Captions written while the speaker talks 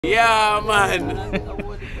Yeah, man.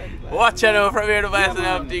 Watch out from here, the vice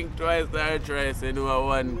and think twice, start twice, and do a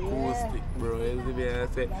one cool stick, bro. You see me? I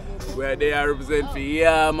say, where they are represent for,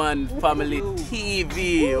 yeah, man, family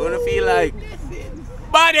TV. Wanna feel like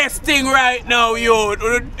baddest thing right now, youth.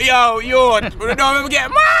 Yo, youth. Wanna don't even get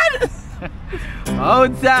mad?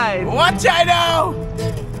 Outside. Watch out now.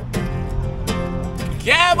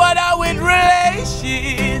 Can't bother with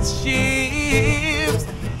relationships.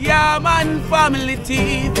 Yeah, man, family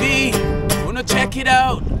TV. Wanna check it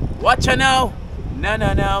out? Watch her now.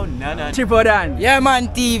 No. Triple Dan. Yeah, man,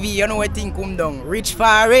 TV. You know what thing come down. Rich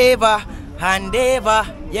forever and ever.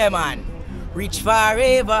 Yeah, man. Rich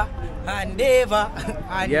forever and ever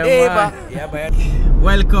and ever. Yeah, man.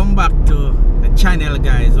 Welcome back to the channel,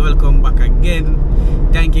 guys. Welcome back again.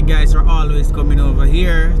 Thank you guys for always coming over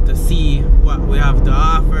here to see what we have to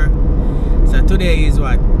offer. So today is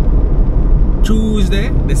what? Tuesday,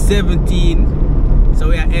 the 17th. So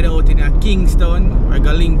we are headed out in Kingston. We're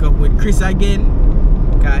gonna link up with Chris again.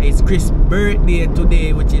 Cause it's Chris' birthday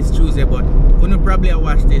today, which is Tuesday, but we're gonna probably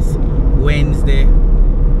watch this Wednesday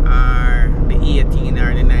or the 18th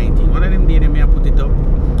or the 19th. One of them days they may put it up.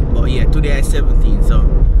 But yeah, today is 17th. So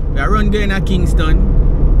we are run going to Kingston.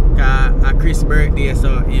 Cause Chris' birthday,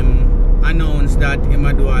 so him announced that him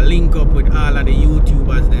do a link up with all of the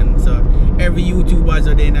YouTubers them. So every YouTubers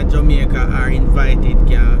out there in Jamaica are invited,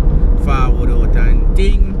 can forward out and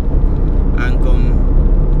thing and come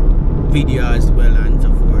video as well and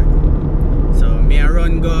so forth. So me I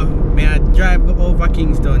drive go over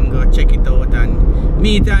Kingston, go check it out and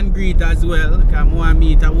meet and greet as well. Cause I want to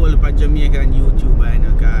meet a whole lot of Jamaican YouTuber, you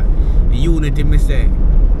know, cause unity me say.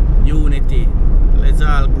 Unity. Let's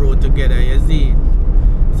all grow together, you see.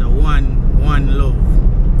 So one love.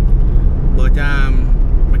 But I'm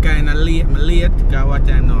kinda late. I'm late because what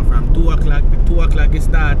time now? From 2 o'clock. 2 o'clock it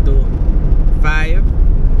start to 5.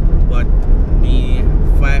 But me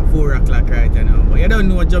 4 o'clock right now. But you don't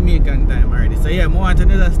know Jamaican time already. So yeah, I want to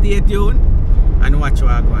just stay tuned and watch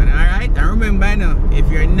what I'm going. Alright? And remember now, if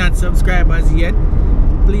you're not subscribed as yet,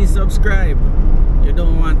 please subscribe. You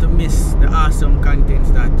don't want to miss the awesome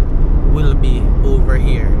contents that will be over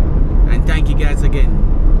here. And thank you guys again.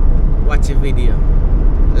 Watch the video.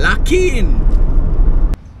 Lock in!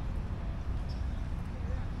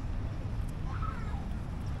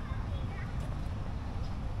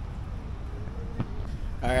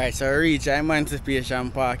 Alright, so reach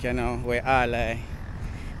Emancipation Park, you know, where all the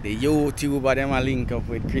YouTuber them a link up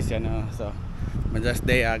with Chris, you know. So I'm just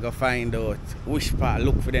there, I go find out which part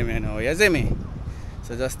look for them, you know. You see me?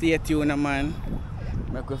 So just stay tuned, man.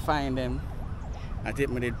 Make we find them. I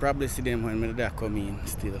think I did probably see them when I come in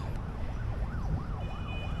still.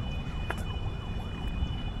 I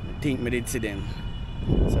think I did see them.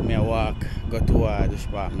 So I walk, go towards the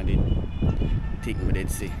spot I did think I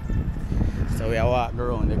did see. So we walk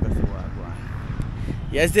around there because we walk around.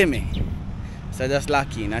 You see me? So just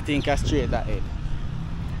lock in. I think I straight ahead.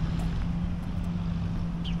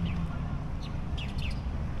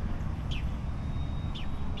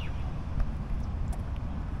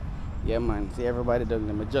 Yeah, man, see everybody doing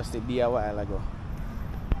them. I just did a while ago.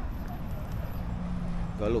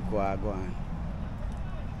 Go look where I go on.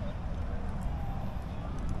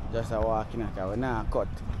 Just a walking because we now cut.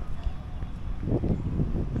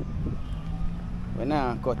 We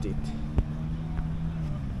now cut it.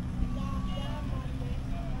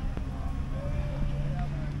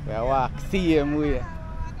 We walk same way.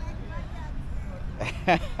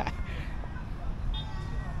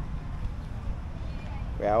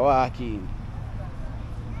 We are walking.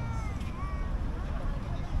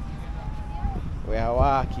 We are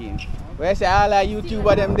walking. Where say all our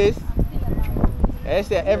YouTuber them this? I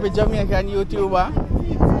say every Jamaican YouTuber.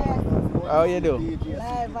 How you do?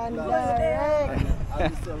 Live and direct.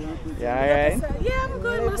 Yeah, alright? Yeah, I'm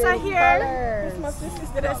good. I'm just here. It's my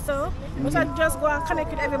sister, so I just go and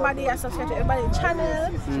connect with everybody and subscribe to everybody's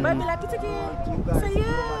channel. But be like, it's again. So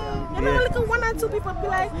yeah. You know, like 1 or 2 people be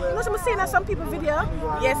like, you know, I'm saying some people video.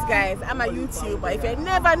 Yes, guys, I'm a YouTuber. If you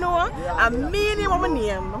never know, I'm meaning what my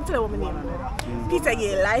name. I'm telling you what my name is. Peter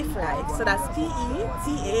Ye Life. So that's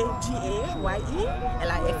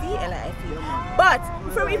PETAGAYE-LIFE. But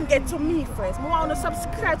before we even get to me first, I want to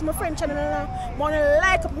subscribe to my friend channel. I want to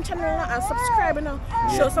like up my channel and subscribe and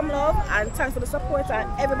show some love and thanks for the support and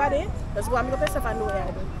everybody. That's why I'm going to myself and know what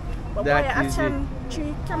I do. But boy, action,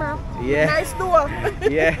 tree, camera, nice door.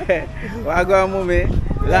 Yeah, what go on, movie?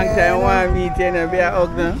 Long time want to meet you and be a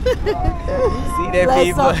hug now. See the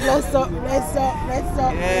people. Let's up.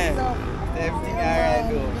 Yeah, everything alright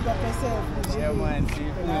though. Yeah man, see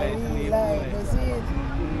you cool.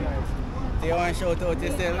 Do you want to shout out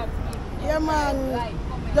yourself? Yeah man,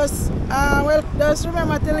 just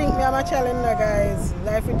remember to link me on my channel, guys.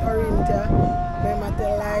 Life with Orinta. Remember to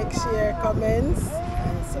like, share, comments,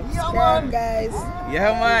 and subscribe, guys.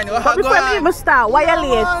 Yeah, man. But before I even start, why you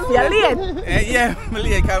late? You're late. Yeah, I'm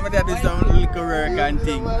late because I'm doing some little work and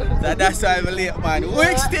thing. So that's why I'm late, man.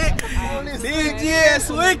 Wick stick! DJ's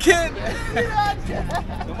wicked!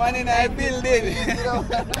 The man in our building. A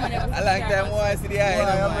long time I want to see the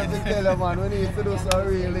eye, man. We need to do some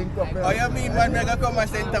real link up. Oh, you mean when I come and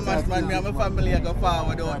St. Thomas, man, me and my family I go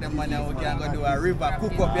forward out them, man, and we can go do a river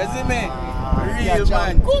cook up, you see me? Real,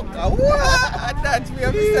 man. Cook! What? That's me,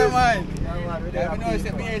 Mr. Man. Yeah, know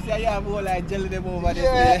say me here say I have all like jelly them over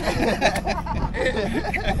there.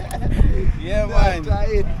 Yeah, man.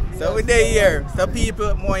 So we're there here. So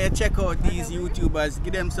people want you check out these YouTubers,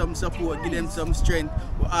 give them some support, give them some strength.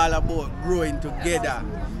 We're all about growing together.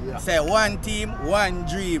 Say one team, one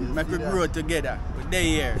dream. Make we grow together. We're there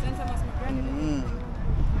here.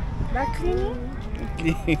 That clean?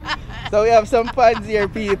 So we have some fans here,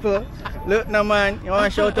 people. Look now, man. You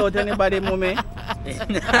want to shout out anybody, mommy?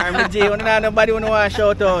 Army J, nobody want to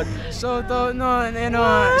shout out? Shout out, no, you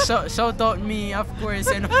know, shout out me, of course,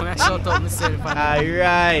 you know, I shout out myself.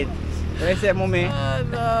 Alright. What you say, mommy?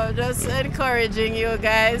 No, just encouraging you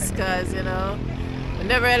guys, because, you know, I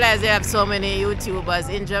never realized they have so many YouTubers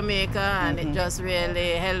in Jamaica, and it just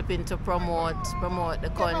really helping to promote the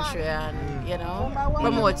country and, you know,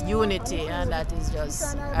 promote unity, and that is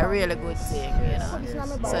just a really good thing, you know.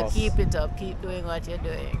 So keep it up, keep doing what you're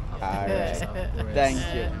doing. Alright. Thank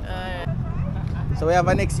you. So we have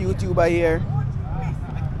a next YouTuber here.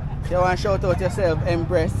 You want to shout out yourself,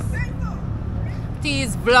 Empress?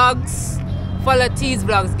 Tease Vlogs. Follow Tease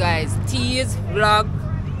Vlogs, guys. Tease Vlog,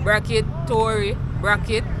 bracket, Tory,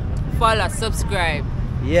 bracket. Follow, subscribe.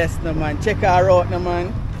 Yes, no man. Check her out, no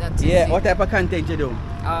man. That's yeah, easy. what type of content you do?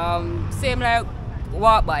 Same like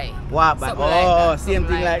walk by. Walk by. Something Oh, like that. same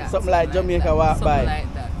thing like something like Jamaica walk Something by.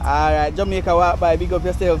 like that. Alright, Jamaica walk by. Big up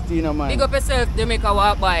yourself, Tina, man. Big up yourself, Jamaica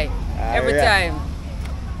walk by. Every time.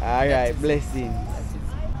 Alright, blessings.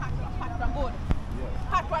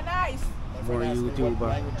 Hot one nice. More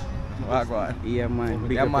YouTuber. What? Yeah, man.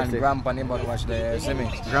 Big Yeah, up man. yourself. Grandpa neighborhood watch there, see me?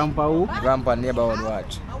 Grandpa who? Grandpa neighborhood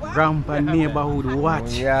watch. Grandpa neighborhood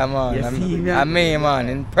watch. Yeah, man. You see me? I mean, man,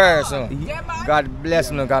 in person. God bless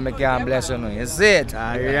me, God me can't bless you. You see it?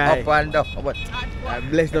 Alright. Up and down. But,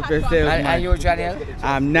 Bless up yourself, man. and your channel?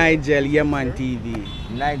 I'm Nigel, yeah, man, TV.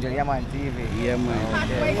 Nigel, yeah, man, TV. Yeah, man.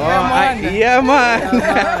 Okay. Oh, yeah, man.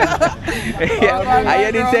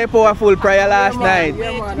 I didn't say powerful prayer last night.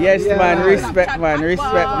 Yes, man. Respect, man.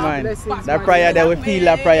 Respect, man. That prayer there, we feel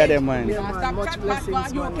that prayer there, man. Much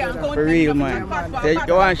blessings, man. For real, man. So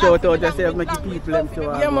you want to shout out yourself, make your people them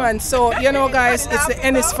so. Yeah, man. So, you know, guys, it's the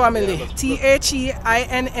Ennis family.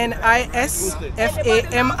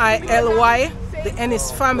 THEINNISFAMILY. The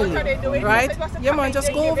Ennis family, right? Yeah, man, just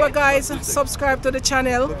go over, guys, subscribe to the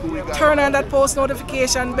channel, turn on that post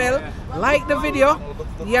notification bell, like the video,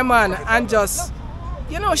 yeah, man, and just,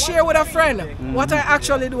 you know, share with a friend. What I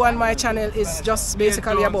actually do on my channel is just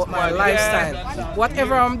basically about my lifestyle.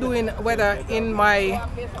 Whatever I'm doing, whether in my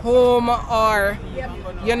home or,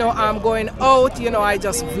 you know, I'm going out, you know, I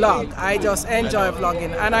just vlog. I just enjoy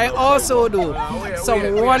vlogging. And I also do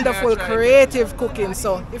some wonderful creative cooking.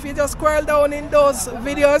 So if you just scroll down in those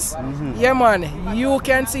videos, yeah, man, you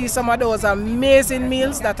can see some of those amazing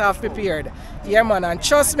meals that I've prepared. Yeah, man, and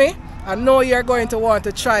trust me, I know you're going to want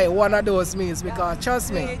to try one of those meals because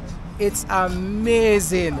trust me, it's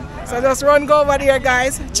amazing. So just go over there,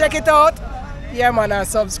 guys, check it out. Yeah, man, and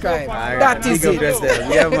subscribe. Right, that is it.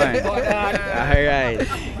 Yeah, man. Alright.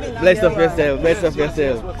 Bless up yourself. Bless up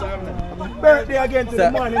yourself. Birthday again to the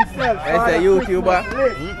man himself. It's a YouTuber.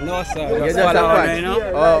 No, sir. You're just a fan.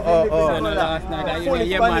 Oh. Last night,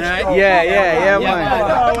 yeah, man, right? Yeah, man.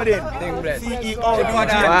 CEO,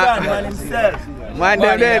 man himself. Man,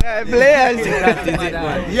 them players.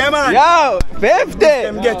 Yeah, man. Yo, 50.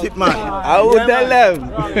 Get it, man. I will tell them.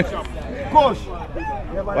 Coach.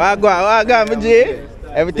 What going, G?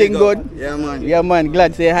 Everything good? Yeah, man. Yeah, man.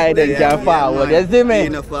 Glad to say hi then, can forward. You see me?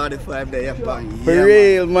 In a 45 day, For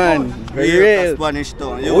real, man. For real. Spanish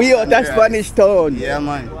town. We out of Spanish town. Yeah,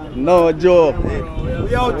 man. No joke. We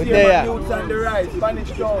out here, man. Youths on the rise.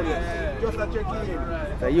 Spanish town. Just a check in.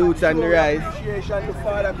 The youths on the rise. Appreciation to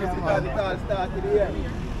Father because it all started here.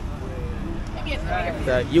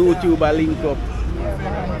 The YouTuber link up.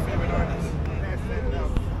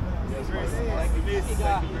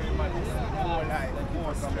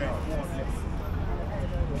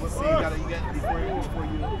 See, you gotta get before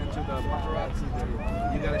you enter the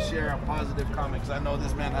paparazzi, you gotta share a positive comment. Because I know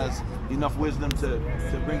this man has enough wisdom to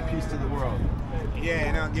bring peace to the world. Yeah,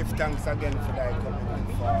 and I'll give thanks again for that coming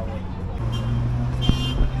forward.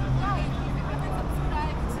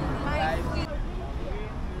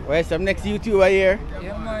 Where's some next YouTuber here?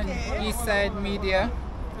 Yeah, man. Eastside Media.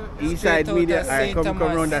 Eastside Media. Alright, come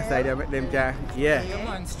Thomas. round that side. Them can. Yeah. Yeah,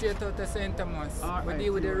 man. Straight out of St. Thomas. We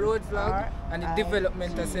deal with the road vlog and the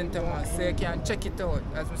development of St. Thomas. So you can check it out.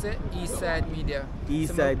 As we say, Eastside Media.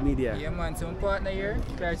 Eastside Media. Yeah, man. So my partner here,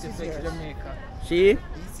 Kingston Jamaica. She? You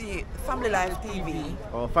see, Family Life TV.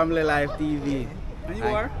 Oh, Family Life TV. And you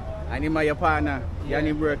are? And him and your partner, you and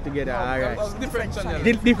him work together, alright. Different channel.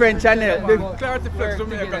 Different channel. Clarity Flex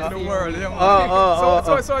Jamaica in the world. Yeah,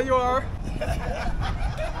 Oh. So you are?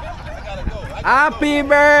 Happy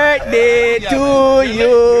birthday to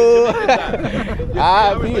you.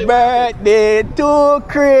 Happy birthday to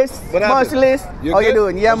Chris. Muslis. How you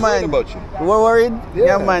doing? Yeah, man. About you. You were worried?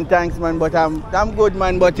 Yeah, man. Thanks, man. But I'm good,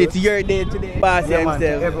 man. But it's your day today. Boss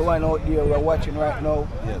himself. Everyone out there we're watching right now.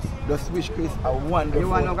 Yes. Just wish Chris a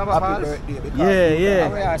wonderful happy birthday. Because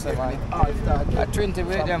Yeah. A 20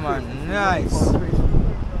 birthday, man. Nice.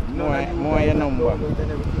 More your number.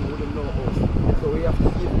 So we have to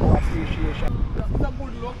give our appreciation.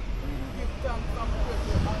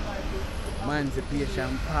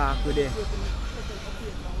 Emancipation Park with it.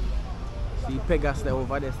 See Pegasus there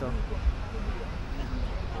over there stuff.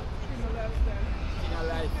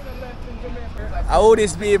 How old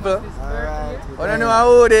is people? Alright. I don't know how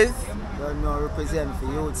old is. Don't know, represent for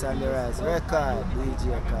youths and the rise. Record,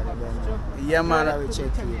 DJ card, Yeah, man. we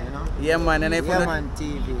check in, you know? Yeah, man. And if you Man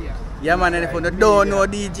TV. yeah, man, and if you don't know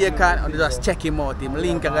DJ Khan, just check him out. Him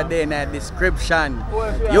link there in the description.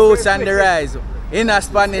 Youths on the rise in a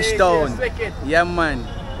Spanish town. Yeah, man.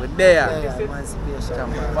 We're there.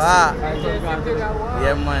 Wow.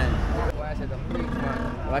 Yeah, man.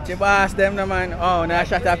 Watch your boss them, no, man. Oh, now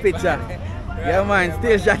shot a picture. Yeah, man.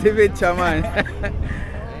 Still shot a picture, man.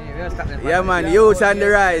 Yeah, man. Youths on the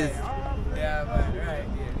rise. Yeah, man. Right.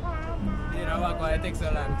 Yeah. You know why it takes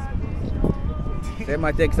so long? They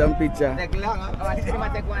might take some picture. Take long, it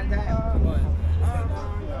might take one time.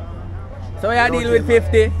 So I deal with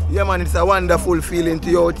 50. Yeah, man, it's a wonderful feeling to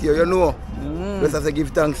you out here, you know. Just have to give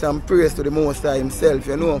thanks and praise to the Most High himself,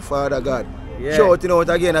 you know, Father God. Yeah. Shouting out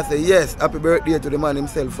again, I say, yes, happy birthday to the man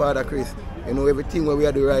himself, Father Chris. You know, everything what we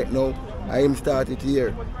are doing right now, I him started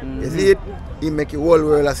here. You see it? He make the whole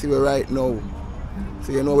world I see we right now.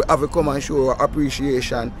 So, you know, we have to come and show our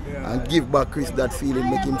appreciation and give back Chris that feeling,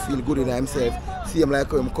 make him feel good in himself. See him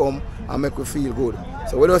like him come and make we feel good.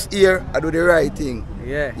 So we just here, I do the right thing.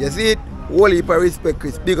 Yeah. You see it? Whole heap of respect,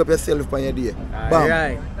 Chris. Big up yourself on your day. Bam.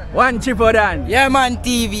 Alright. One chip for Dan. Yeah, man,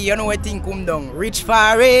 TV, you know what thing come down. Rich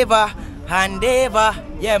forever and ever.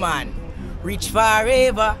 Yeah, man. Rich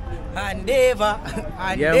forever and ever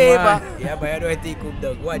and Yeah, ever. man. Yeah, but you know what thing come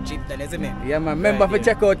down. One chip then, isn't it? Yeah, man. Remember to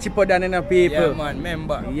check out Chipper Dan and the people. Yeah, man,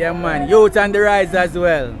 remember. Yeah, man. Youth on the rise as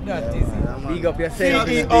well. That is it. Big up yourself.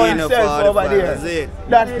 CEO himself over there.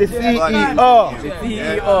 That's the CEO. The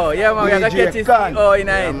CEO. Yeah, man. We gotta get his CEO in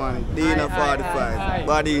Yeah, it. man. Dina 45,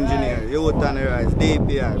 body engineer, youth on the rise,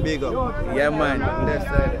 DPI, big up. Yeah, man. That's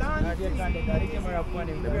right.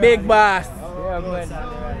 The big boss.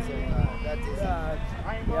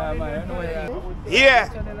 Yeah,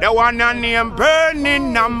 the one I name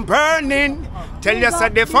burning, I'm burning. Tell you say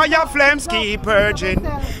the fire flames keep purging.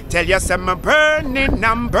 Tell you say I'm burning,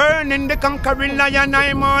 I'm burning. The conquering lion,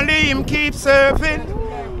 I'm only him keep serving.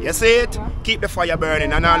 You see it? Keep the fire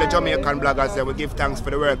burning. And all the Jamaican bloggers there, we give thanks for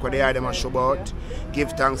the work where they are them a show about.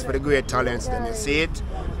 Give thanks for the great talents them, you see it?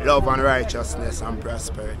 Love and righteousness and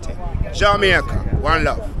prosperity. Jamaica, one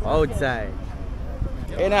love. Outside.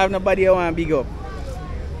 You don't have nobody you want to big up.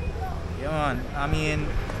 Yeah, man. I mean,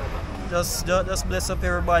 just bless up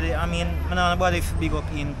everybody. I mean, I don't nobody big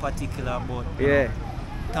up in particular, but yeah.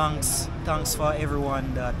 Thanks for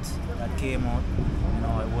everyone that came out. You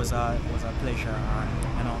know, it was a pleasure, and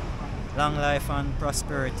you know, long life and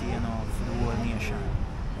prosperity, you know, for the whole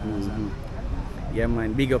nation. Yeah,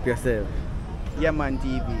 man. Big up yourself. Yeah, man.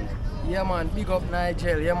 TV. Yeah, man. Big up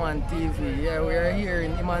Nigel. Yeah, man. TV. Yeah, we are here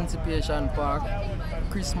in Emancipation Park.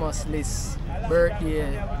 Christmas list,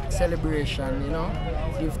 birthday celebration, you know.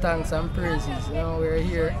 Give thanks and praises, you know. We're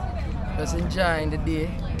here just enjoying the day.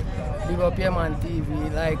 Big up your man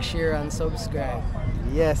TV, like, share and subscribe.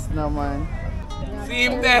 Yes, no, man. See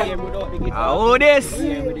him there. How this?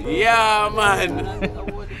 Yeah, man.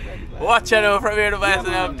 Watch out from here, the voice and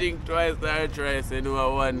have think twice or thrice, you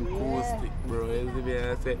know, one cool stick. bro. You see me?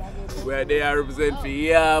 I say, where they are represent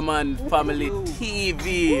for Man Family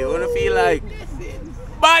TV. Wanna feel like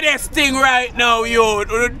baddest thing right now,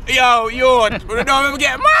 youth. Yo, youth. Wanna don't even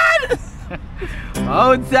get mad?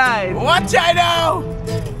 Outside. Watch out now.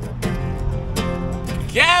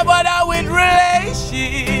 Can't bother with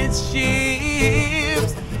relationships.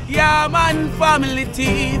 Man Family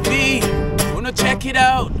TV. Wanna check it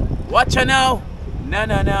out? Watch her now. No.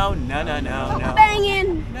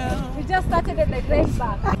 Banging. No. We just started at the great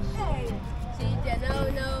back. Looking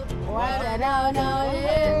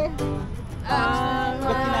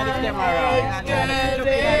at the camera.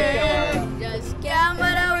 Just can't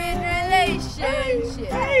bother with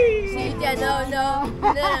relationship. See that no,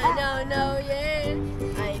 yeah.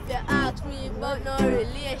 And if you ask me about no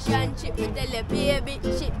relationship, me tell you baby,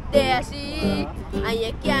 shit there, see. And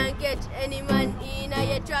you can't catch any man in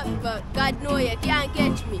your trap, but God know you can't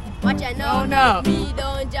catch me. Watch I know, me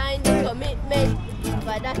don't join the commitment.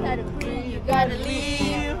 But after the free, you gotta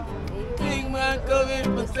leave. Big man commit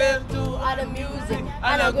myself to other music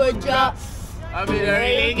and a good job. I mean, I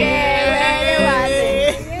really care where they want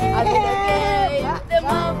it. I mean, I them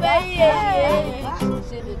over here.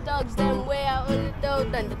 See the dogs them where I hold it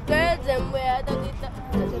out, and the girls them where I dug it up.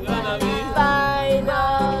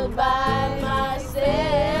 Final by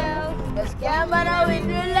myself. Just can't bother with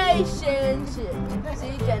relationship.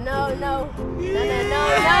 See, you no.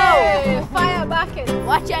 Fire bucket.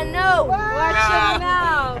 Watch ya know. Watch ya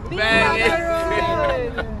now. Big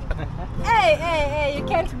macaroon. Hey, you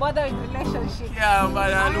can't bother with relationship. Yeah,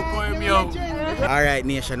 but I look for him young. Alright,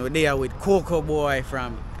 nation, we're there with Coco Boy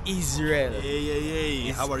from Israel.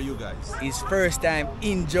 Hey. How are you guys? His first time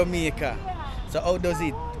in Jamaica. So how does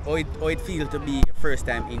it feel to be your first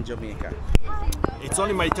time in Jamaica? It's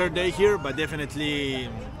only my third day here, but definitely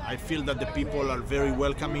I feel that the people are very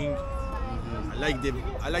welcoming. I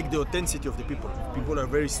like the authenticity of the people. People are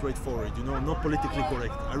very straightforward, you know, not politically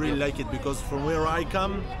correct. I really like it because from where I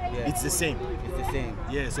come, it's the same. It's the same.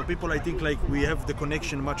 Yeah, so people, I think like we have the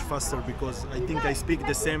connection much faster because I think I speak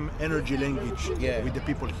the same energy language with the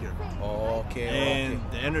people here. And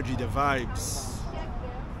the energy, the vibes,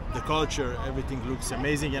 the culture, everything looks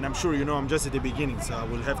amazing. And I'm sure, you know, I'm just at the beginning, so I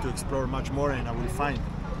will have to explore much more and I will find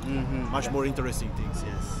much more interesting things,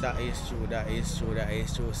 yes. That is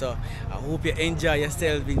true. So I hope you enjoy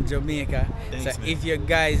yourself in Jamaica. Thanks, so man. if you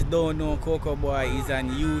guys don't know Coco Boy, he's on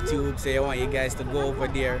YouTube, so I want you guys to go over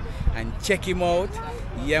there and check him out.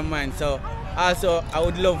 Yeah, man. So also I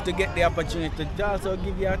would love to get the opportunity to also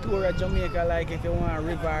give you a tour of Jamaica, like if you want a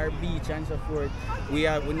river, beach and so forth. We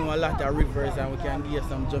know a lot of rivers and we can give you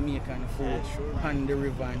some Jamaican food on the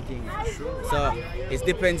river and things. So it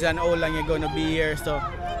depends on how long you're gonna be here. So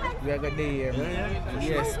we are gonna be here, man.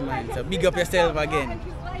 Yes, man. So big up yourself again.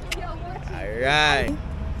 Alright.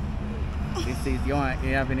 This is you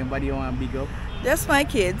have anybody you want to big up? Just my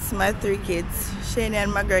kids, my 3 kids. Shane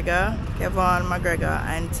and McGregor, Kevon McGregor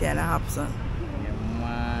and Tiana Hobson. Yeah,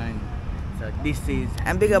 man. So this is...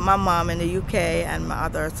 And big up my mom in the UK and my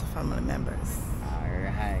other family members.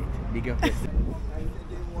 Alright. Big up yourself.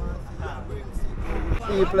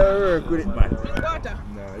 People work with it, man.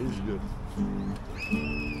 Nah, he's good.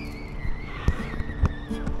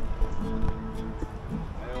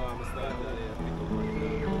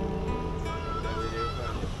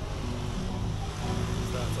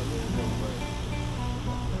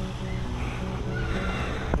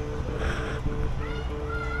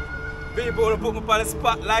 People wanna put me on a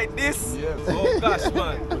spot like this? Yes. Oh gosh,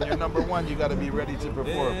 man. When you're number one, you gotta be ready to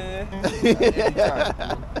perform.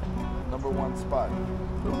 Number 1 spot.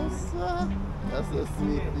 That's a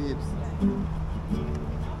sweet tips.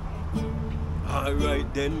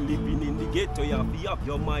 Alright then, living in the ghetto, you have to have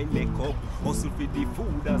your mind make up. Hustle for the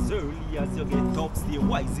food as early as you get up. Stay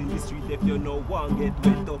wise in the street if you no one get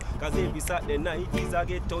wet up. Cause every Saturday night is a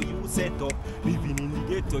ghetto you set up. Living in the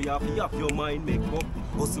ghetto, you have to have your mind make up.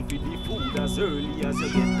 Hustle for the food as early as you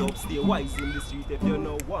get up. Stay wise in the street if you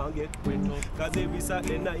no one get wet up. Cause every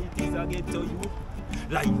Saturday night is a ghetto you.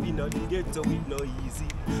 Life in the ghetto is no easy.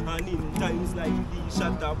 And in times like these,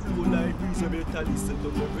 shut up, full like breeze, you better listen to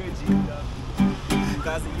the Reggae.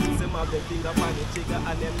 Cause the youths them have their finger on the trigger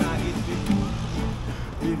and them not hit me.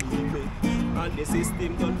 Believe me. And the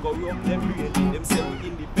system don't corrupt them brain. Them say we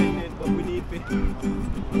independent but we need pay.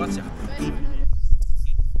 Watch out.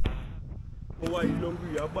 Why long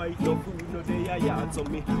we a bite no food, no day a yard. So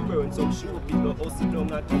me burn some shoe, people hustle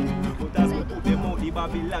down a tree. But as we put them out, the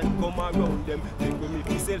Babylon come around them. Take with me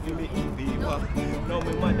myself in me eat paper. Now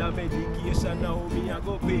me mother medication, now me a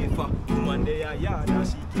go pay for. Woman day a yard and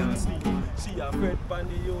she can't sleep. She a fret pan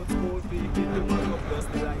the youth school fee. Get to back up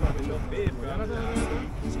dusty like having no paper.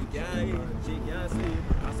 She can't eat, she can't sleep.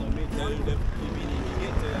 And so me tell them, if you need to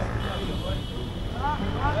get to her,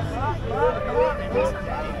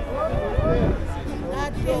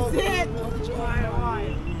 that is it.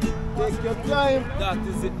 Take your time. That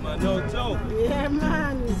is it, man. No joke. Yeah,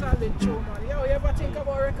 man. Solid show, man. Yo, you ever think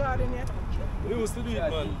about recording yet? We used to do it,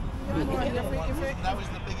 man. That was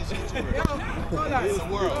the biggest YouTuber in the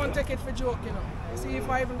world. Don't take it for joke, you know. See if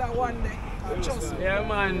I even that one day. Trust me. Yeah,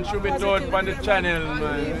 man. Should be done on the channel,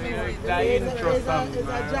 man. That intro song. It's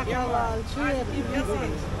a jack of all trades.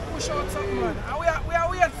 Push out something, man. And we are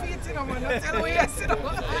weird feet, you know, man. Don't tell me yes, you know.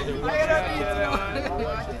 We are feet, you know.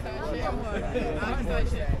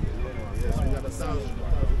 Yes, we got 1,000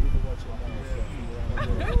 people watching.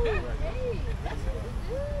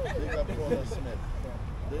 Big up Paula Smith.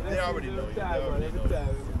 They already know you. They already know you.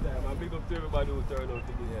 I'm big up to everybody who turned out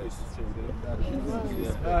to get this. A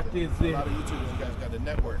lot of YouTubers, you guys got a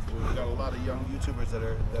network. We've got a lot of young YouTubers that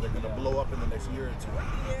are going to blow up in the next year or two.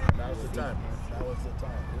 Now's the time. Now is the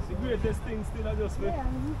time. The greatest thing still I just make.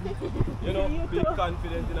 You know, be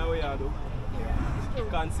confident in our way I do.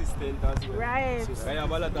 Consistent as well. Right. I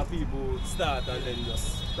have a lot of people start and then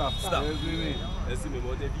just stop. You see me,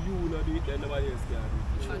 but if you not do it, then nobody else can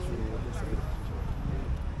do it.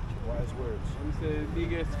 Wise words. You say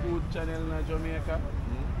biggest food channel in Jamaica.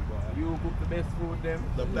 You cook the best food, them?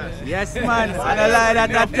 The best. Yes, man. I don't lie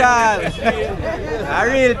that at all. A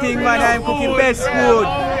real thing, man. I'm cooking best food.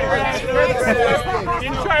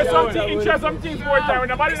 Try something for a time.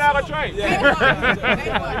 Nobody now gonna try. The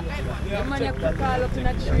man you cook all up in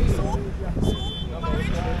a tree.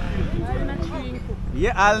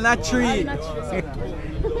 Yeah, all in a tree.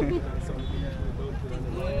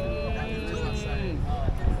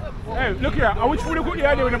 Hey, look here. How much food you cook the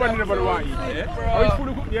other when nobody want to eat? How much food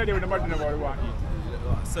you cook the other when nobody want to eat?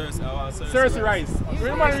 Cersei rice.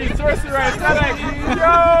 Remember me, Cersei rice. I like it.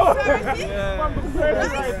 Yo! Cersei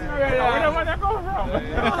rice. Where do you want to come from?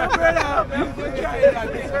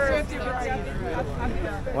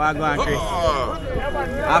 What go on, Chris?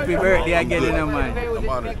 Happy birthday again, you know, man. I'm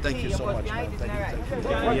honored. Thank you so much, man. Thank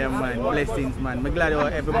you. Yeah, man. Blessings, man. I'm glad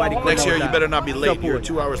everybody come Next year, out you better not be late. support. You're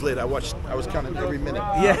 2 hours late. I was counting every minute.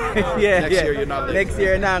 Yeah, yeah. Next year, you're not late. Next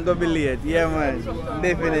year, you're not going to be late. Yeah, man.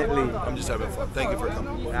 Definitely. I'm just having fun. Thank you for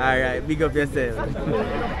coming. All right. Big up yourself.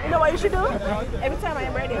 You know what you should do? Every time I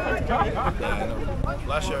am ready, I come to Jamaica. Yeah, I know.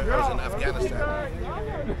 Last year, I was in Afghanistan.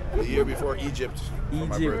 The year before Egypt for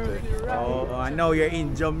my birthday. Oh, I know you're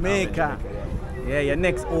in Jamaica. Yeah, your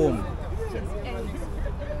next home.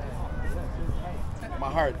 My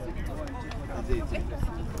heart is 18.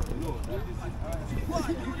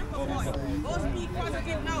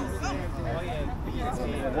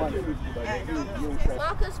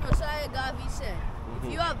 Marcus Messiah Garvey said,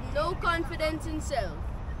 if you have no confidence in self,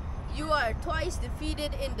 you are twice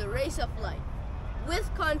defeated in the race of life. With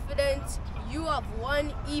confidence, you have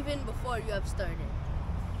won even before you have started.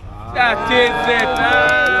 That is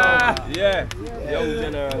it. Yeah. Young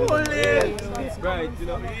general. Right, you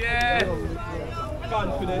know. Yeah.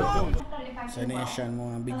 Confident. So nation, I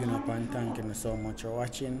want to big up and thank you so much for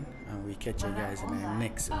watching, and we catch you guys in the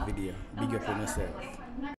next video. Big up on yourself.